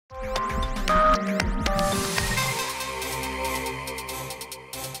Here's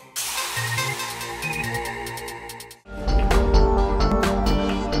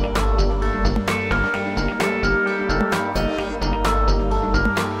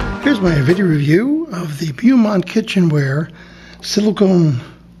my video review of the Beaumont Kitchenware silicone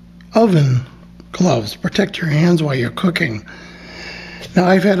oven gloves. Protect your hands while you're cooking. Now,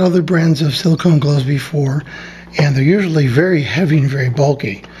 I've had other brands of silicone gloves before, and they're usually very heavy and very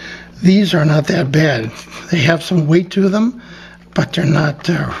bulky. These are not that bad. They have some weight to them, but they're not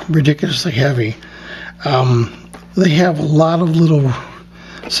ridiculously heavy. They have a lot of little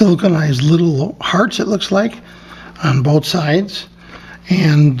siliconized little hearts, it looks like, on both sides.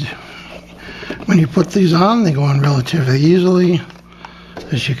 And when you put these on, they go on relatively easily,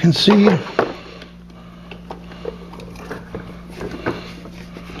 as you can see.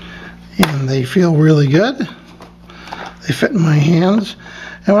 And they feel really good. They fit in my hands.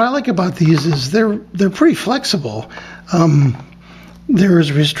 And what I like about these is they're pretty flexible. There is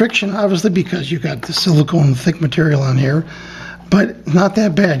a restriction, obviously, because you got the silicone thick material on here, but not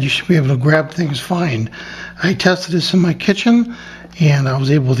that bad. You should be able to grab things fine. I tested this in my kitchen, and I was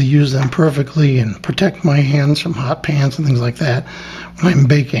able to use them perfectly and protect my hands from hot pans and things like that when I'm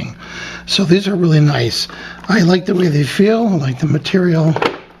baking. So these are really nice. I like the way they feel. I like the material.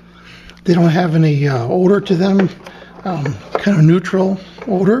 They don't have any odor to them, kind of neutral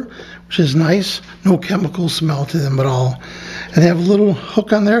odor, which is nice. No chemical smell to them at all. And they have a little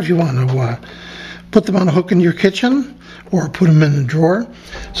hook on there if you want to put them on a hook in your kitchen or put them in a drawer.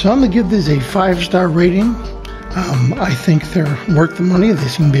 So I'm going to give these a 5-star rating. I think they're worth the money. They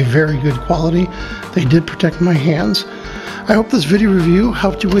seem to be very good quality. They did protect my hands. I hope this video review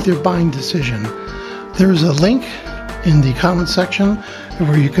helped you with your buying decision. There's a link in the comment section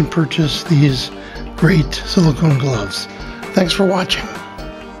where you can purchase these great silicone gloves. Thanks for watching.